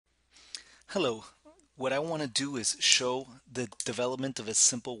Hello. What I want to do is show the development of a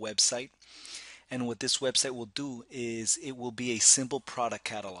simple website. And what this website will do is it will be a simple product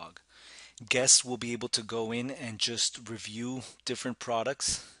catalog. Guests will be able to go in and just review different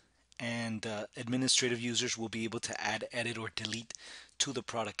products, and administrative users will be able to add, edit, or delete to the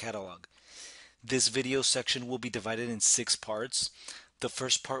product catalog. This video section will be divided in 6 parts. The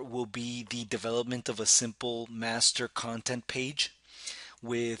first part will be the development of a simple master content page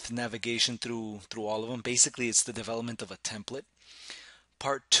with navigation through all of them. Basically, it's the development of a template.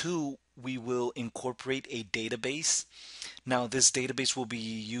 Part two, we will incorporate a database. Now, this database will be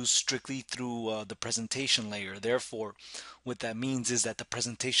used strictly through the presentation layer. Therefore, what that means is that the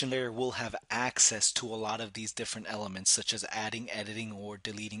presentation layer will have access to a lot of these different elements, such as adding, editing, or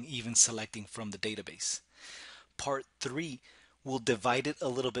deleting, even selecting from the database. Part three, we'll divide it a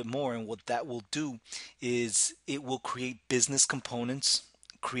little bit more, and what that will do is it will create business components,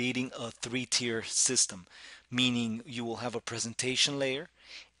 creating a three-tier system, meaning you will have a presentation layer,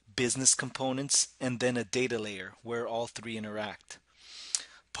 business components, and then a data layer where all three interact.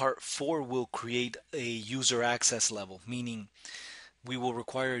 Part 4 will create a user access level, meaning we will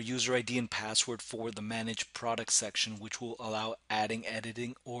require a user ID and password for the manage product section, which will allow adding,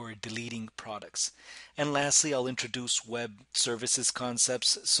 editing, or deleting products. And lastly, I'll introduce web services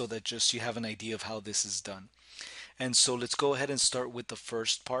concepts so that just you have an idea of how this is done. And so let's go ahead and start with the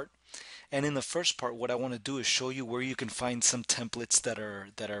first part. And in the first part, what I want to do is show you where you can find some templates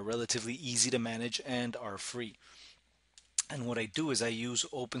that are relatively easy to manage and are free. And what I do is I use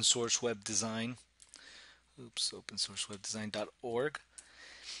open source web design. opensourcewebdesign.org.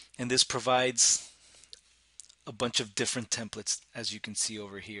 And this provides a bunch of different templates, as you can see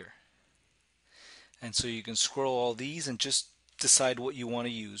over here. And so you can scroll all these and just decide what you want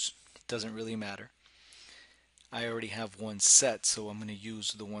to use. It doesn't really matter. I already have one set, so I'm going to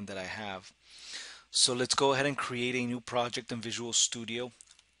use the one that I have. So let's go ahead and create a new project in Visual Studio,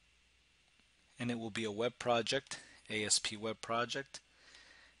 and it will be a web project, ASP web project,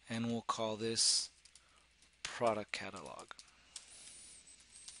 and we'll call this product catalog.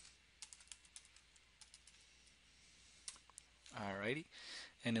 Alrighty,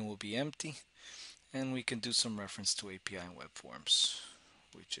 and it will be empty, and we can do some reference to API and web forms,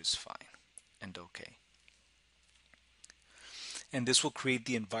 which is fine and okay. And this will create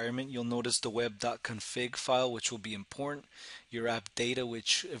the environment. You'll notice the web.config file, which will be important, your app data,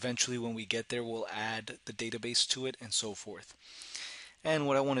 which eventually when we get there we'll add the database to it, and so forth. And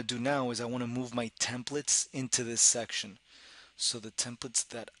what I want to do now is I want to move my templates into this section. So the templates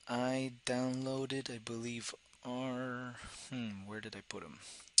that I downloaded, I believe are, where did I put them?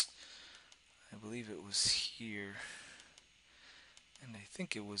 I believe it was here, and I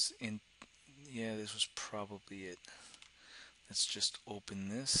think it was in, yeah, this was probably it. Let's just open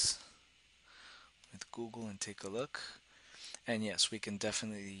this with Google and take a look. And yes, we can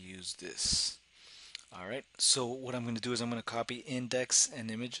definitely use this. Alright, so what I'm going to do is I'm going to copy index and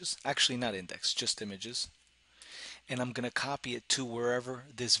images. Actually, not index, just images. And I'm going to copy it to wherever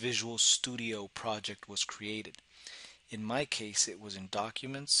this Visual Studio project was created. In my case, it was in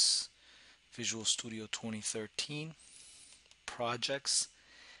Documents, Visual Studio 2013, Projects,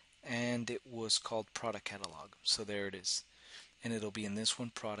 and it was called Product Catalog. So there it is. And it'll be in this one,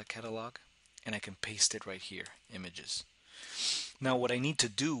 Product Catalog, and I can paste it right here, Images. Now what I need to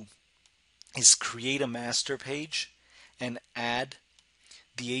do is create a master page and add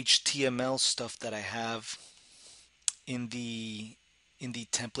the HTML stuff that I have in the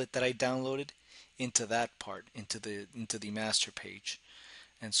template that I downloaded into that part, into the master page.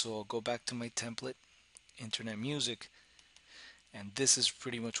 And so I'll go back to my template, Internet Music, and this is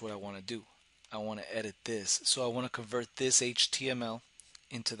pretty much what I want to do. I want to edit this. So I want to convert this HTML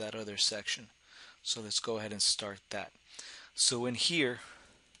into that other section. So let's go ahead and start that. So in here,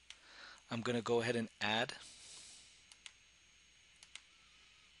 I'm going to go ahead and add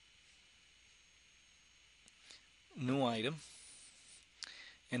new item,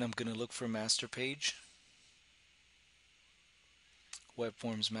 and I'm going to look for master page, web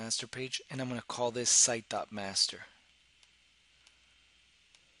forms master page, and I'm going to call this site.master.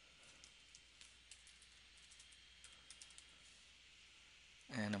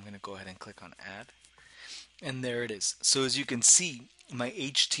 And I'm going to go ahead and click on add. And there it is. So as you can see, my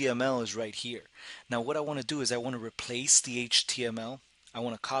HTML is right here. Now what I want to do is I want to replace the HTML. I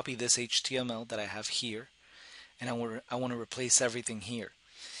want to copy this HTML that I have here, and I want to replace everything here.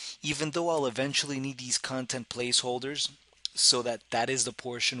 Even though I'll eventually need these content placeholders, so that is the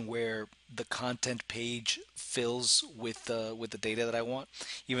portion where the content page fills with the data that I want.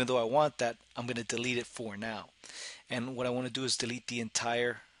 Even though I want that, I'm going to delete it for now. And what I want to do is delete the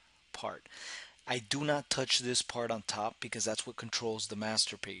entire part. I do not touch this part on top because that's what controls the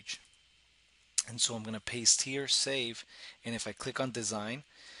master page. And so I'm going to paste here, save, and if I click on design,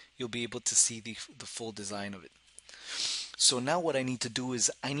 you'll be able to see the full design of it. So now what I need to do is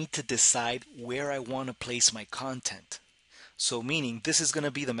I need to decide where I want to place my content. So meaning this is going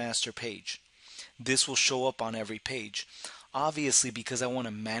to be the master page. This will show up on every page. Obviously, because I want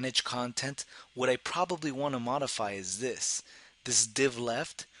to manage content, what I probably want to modify is this div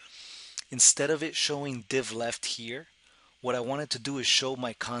left. Instead of it showing div left here, what I wanted to do is show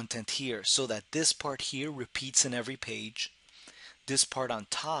my content here so that this part here repeats in every page, this part on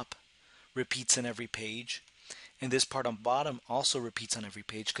top repeats in every page, and this part on bottom also repeats on every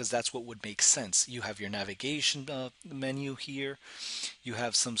page, because that's what would make sense. You have your navigation menu here, you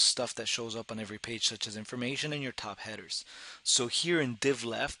have some stuff that shows up on every page such as information and your top headers. So here in div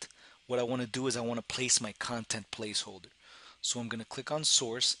left, what I want to do is I want to place my content placeholder. So I'm going to click on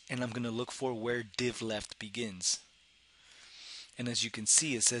source and I'm going to look for where div left begins. And as you can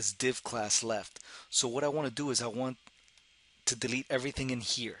see, it says div class left. So what I want to do is I want to delete everything in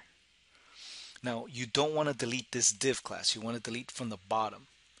here. Now you don't want to delete this div class, you want to delete from the bottom.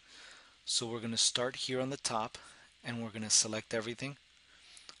 So we're going to start here on the top and we're going to select everything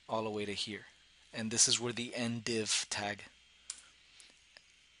all the way to here. And this is where the end div tag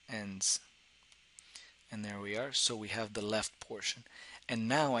ends. And there we are. So we have the left portion. And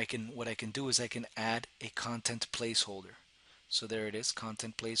now what I can do is I can add a content placeholder. So there it is,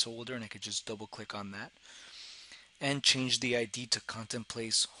 content placeholder, and I could just double click on that and change the ID to content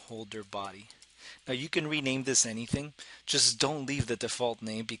placeholder body. Now you can rename this anything, just don't leave the default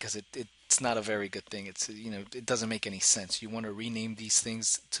name because it's not a very good thing. It's, it doesn't make any sense. You want to rename these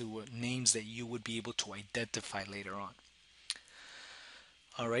things to names that you would be able to identify later on.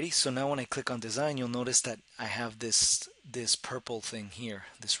 Alrighty, so now when I click on design, you'll notice that I have this purple thing here,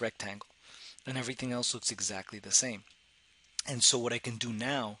 this rectangle, and everything else looks exactly the same. And so what I can do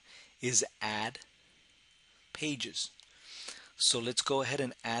now is add pages. So let's go ahead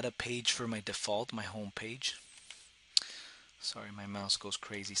and add a page for my default, my home page. Sorry, my mouse goes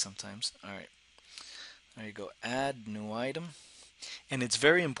crazy sometimes. Alright, there you go, add new item. And it's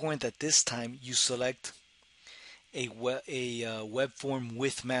very important that this time you select a web form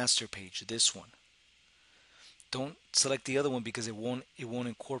with master page, this one. Don't select the other one because it won't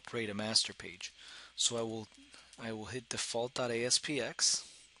incorporate a master page. So I will hit default.aspx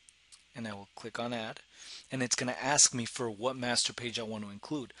and I will click on add, and it's going to ask me for what master page I want to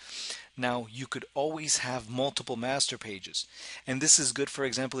include. Now you could always have multiple master pages, and this is good, for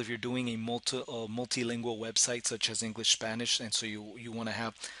example, if you're doing a multilingual website such as English Spanish, and so you want to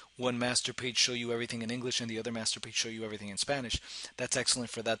have one master page show you everything in English and the other master page show you everything in Spanish. That's excellent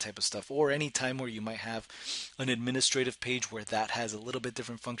for that type of stuff. Or any time where you might have an administrative page where that has a little bit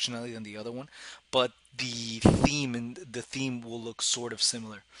different functionality than the other one, but the theme will look sort of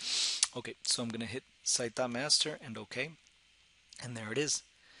similar. Okay, so I'm going to hit site.master and OK, and there it is.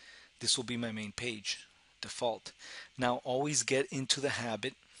 This will be my main page, default. Now always get into the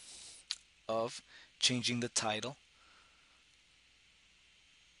habit of changing the title.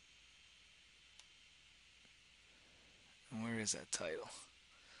 And where is that title?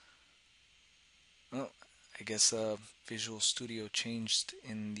 Oh, I guess Visual Studio changed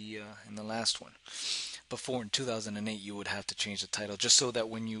in the last one. Before in 2008, you would have to change the title just so that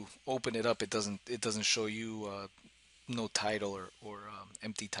when you open it up, it doesn't show you no title or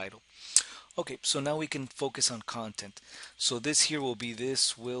empty title. Okay, so now we can focus on content. So this will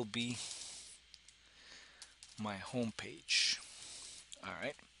be my home page. All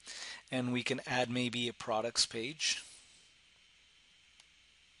right, and we can add maybe a products page.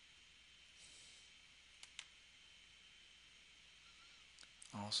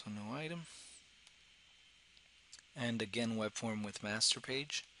 Also new item, and again web form with master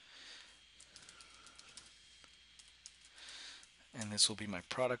page, and this will be my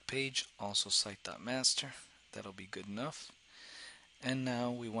product page, also site.master. That'll be good enough. And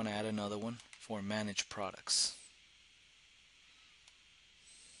now we want to add another one for manage products.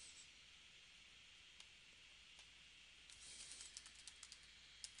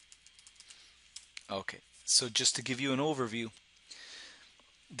 Okay, so just to give you an overview,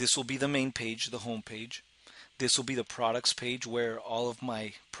 this will be the main page, the home page. This will be the products page where all of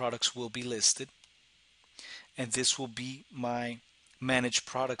my products will be listed. And this will be my manage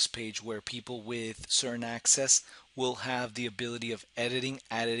products page where people with certain access will have the ability of editing,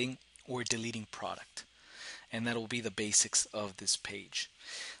 adding, or deleting product. And that will be the basics of this page.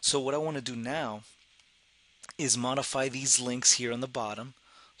 So what I want to do now is modify these links here on the bottom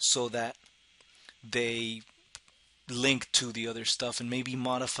so that they link to the other stuff and maybe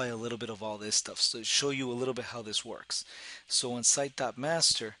modify a little bit of all this stuff. So show you a little bit how this works. So on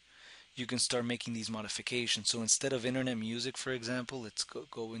site.master, you can start making these modifications. So instead of internet music, for example, let's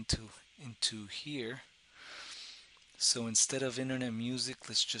go into here. So instead of internet music,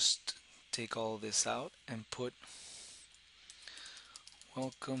 let's just take all this out and put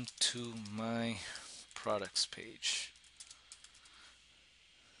welcome to my products page.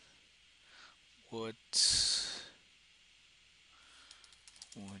 What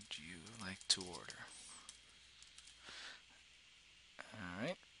would you like to order?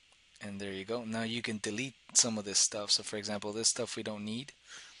 Alright, and there you go. Now you can delete some of this stuff. So for example, this stuff we don't need.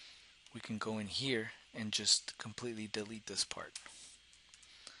 We can go in here and just completely delete this part.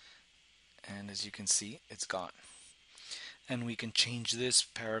 And as you can see, it's gone. And we can change this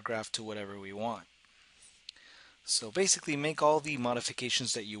paragraph to whatever we want. So basically make all the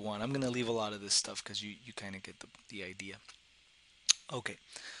modifications that you want. I'm going to leave a lot of this stuff because you kind of get the idea. Okay,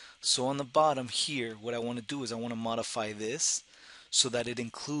 so on the bottom here, what I want to do is I want to modify this so that it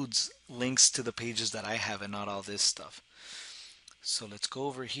includes links to the pages that I have and not all this stuff. So let's go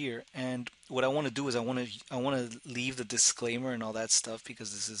over here, and what I want to do is I want to leave the disclaimer and all that stuff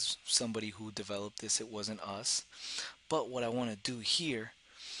because this is somebody who developed this. It wasn't us. But what I want to do here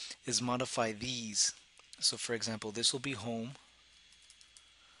is modify these. So for example, this will be home,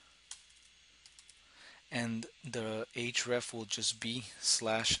 and the href will just be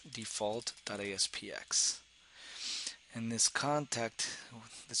 /default.aspx. And this contact,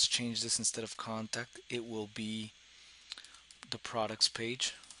 let's change this. Instead of contact, it will be the products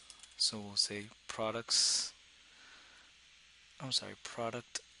page. So we'll say product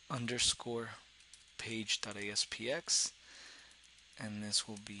underscore page.aspx, and this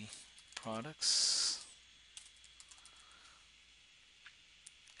will be products,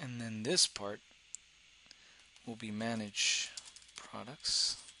 and then this part will be manage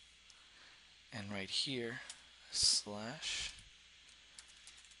products, and right here /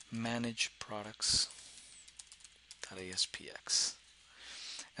 manage products.aspx,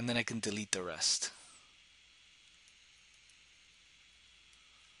 and then I can delete the rest.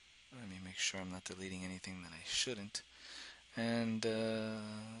 Let me make sure I'm not deleting anything that I shouldn't. And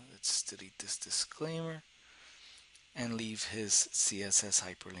let's delete this disclaimer and leave his CSS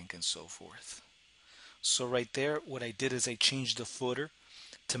hyperlink and so forth. So right there, what I did is I changed the footer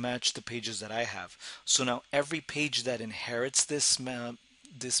to match the pages that I have. So now every page that inherits this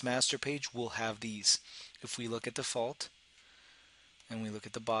master page will have these. If we look at default and we look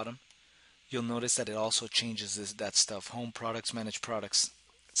at the bottom, you'll notice that it also changes that stuff. Home products, manage products.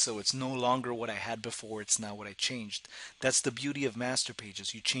 So it's no longer what I had before, it's now what I changed. That's the beauty of master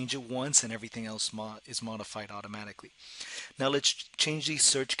pages. You change it once and everything else is modified automatically. Now let's change these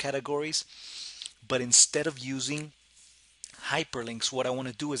search categories, but instead of using hyperlinks, what I want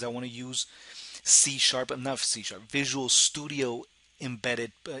to do is I want to use Visual Studio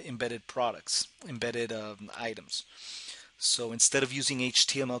embedded products, embedded items. So instead of using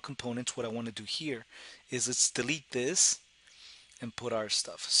HTML components, what I want to do here is let's delete this and put our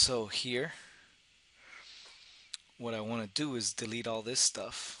stuff. So here, what I want to do is delete all this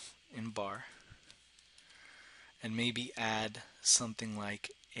stuff in bar and maybe add something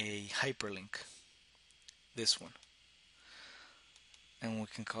like a hyperlink, this one. And we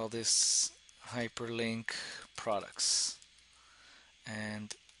can call this hyperlink products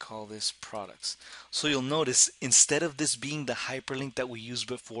and call this products. So you'll notice instead of this being the hyperlink that we used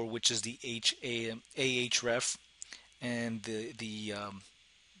before, which is the ahref and the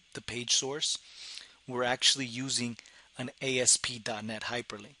page source, we're actually using an ASP.NET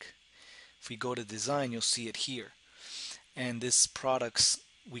hyperlink. If we go to design, you'll see it here. And this products,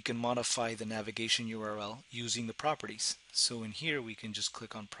 we can modify the navigation URL using the properties. So in here, we can just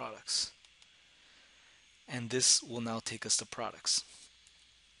click on products. And this will now take us to products.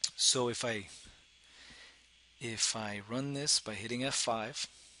 So if I run this by hitting F5,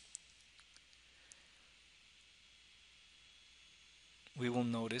 we will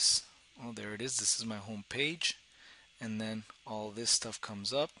notice, oh, there it is. This is my home page, and then all this stuff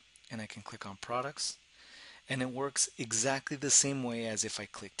comes up, and I can click on products, and it works exactly the same way as if I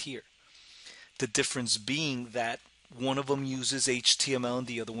clicked here. The difference being that one of them uses HTML and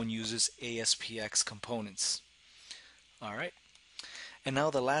the other one uses ASPX components. All right. And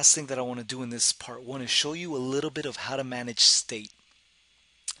now the last thing that I want to do in this part one is show you a little bit of how to manage state.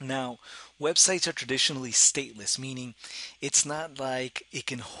 Now, websites are traditionally stateless, meaning it's not like it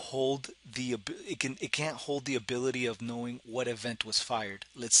can't hold the ability of knowing what event was fired.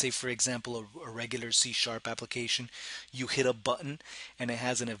 Let's say, for example, a regular C# application, you hit a button and it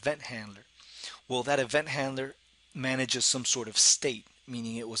has an event handler. Well, that event handler manages some sort of state,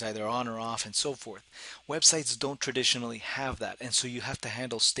 meaning it was either on or off and so forth. Websites don't traditionally have that, and so you have to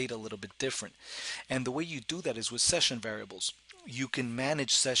handle state a little bit different. And the way you do that is with session variables. You can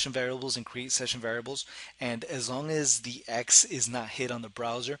manage session variables and create session variables, and as long as the X is not hit on the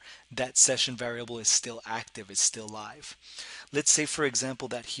browser, that session variable is still active, it's still live. Let's say, for example,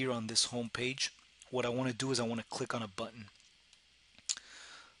 that here on this home page, what I want to do is I want to click on a button.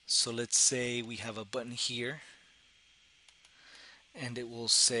 So let's say we have a button here, and it will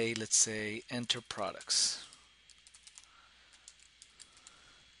say, let's say, enter products.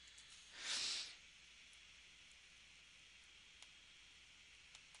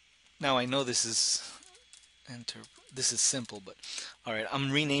 Now I know this is this is simple, but all right,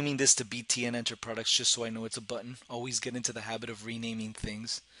 I'm renaming this to BTN Enter Products just so I know it's a button. Always get into the habit of renaming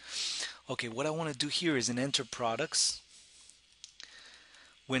things. Okay, what I want to do here is in Enter Products,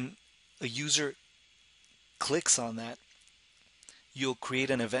 when a user clicks on that, you'll create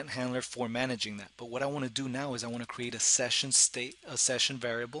an event handler for managing that. But what I want to do now is I want to create a session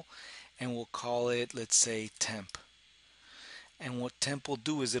variable, and we'll call it, let's say, temp. And what temp will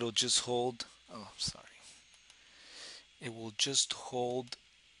do is it'll just hold, oh, sorry. It will just hold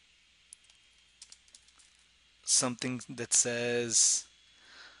something that says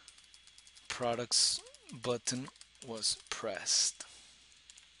products button was pressed.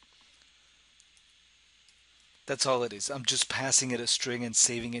 That's all it is. I'm just passing it a string and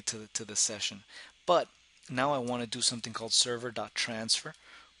saving it to the session. But now I want to do something called server.transfer,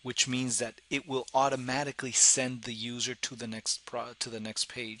 which means that it will automatically send the user to the next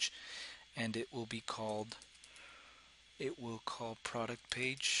page, and it will call product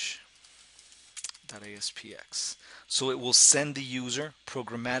page.aspx. So it will send the user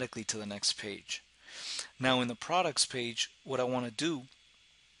programmatically to the next page. Now in the products page, what I want to do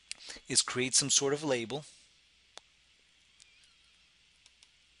is create some sort of label,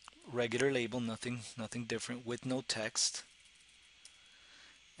 regular label, nothing different, with no text,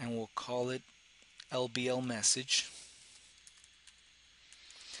 and we'll call it LBL message.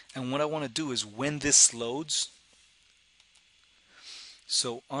 And what I want to do is when this loads,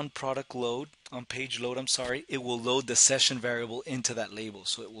 so on product load, on page load, I'm sorry, it will load the session variable into that label.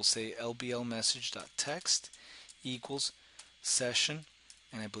 So it will say LBL message.text equals session,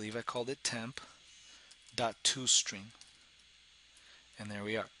 and I believe I called it temp dot toString. And there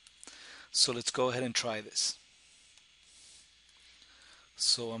we are. So let's go ahead and try this.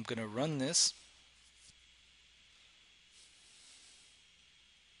 So I'm going to run this.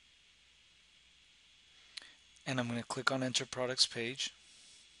 And I'm going to click on Enter Products page.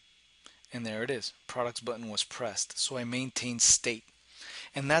 And there it is. Products button was pressed. So I maintain state.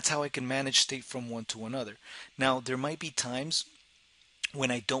 And that's how I can manage state from one to another. Now, there might be times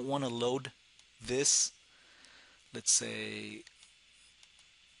when I don't want to load this. Let's say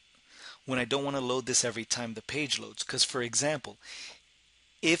when I don't want to load this every time the page loads. Because, for example,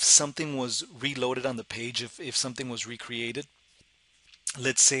 if something was reloaded on the page, if something was recreated,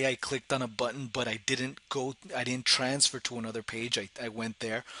 let's say I clicked on a button but I didn't transfer to another page, I went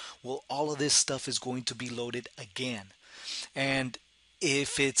there, well, all of this stuff is going to be loaded again. And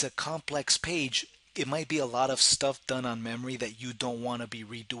if it's a complex page, it might be a lot of stuff done on memory that you don't want to be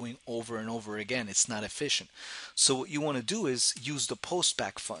redoing over and over again. It's not efficient. So what you want to do is use the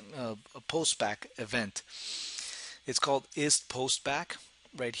postback a postback event. It's called isPostback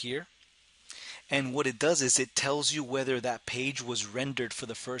right here. And what it does is it tells you whether that page was rendered for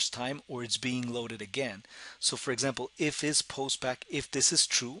the first time or it's being loaded again. So for example, if isPostback, if this is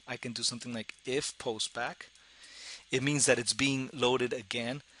true, I can do something like if postback. It means that it's being loaded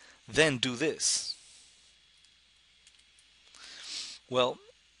again. Then do this. Well,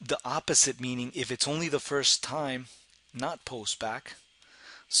 the opposite, meaning if it's only the first time, not postback.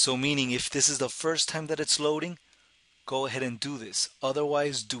 So meaning if this is the first time that it's loading, go ahead and do this.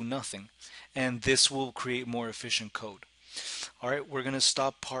 Otherwise, do nothing. And this will create more efficient code. All right, we're going to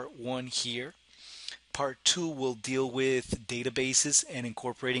stop part 1 here. Part 2 will deal with databases and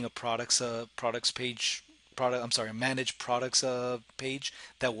incorporating a manage products page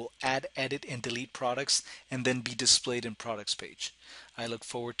that will add, edit, and delete products and then be displayed in products page. I look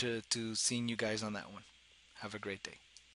forward to seeing you guys on that one. Have a great day.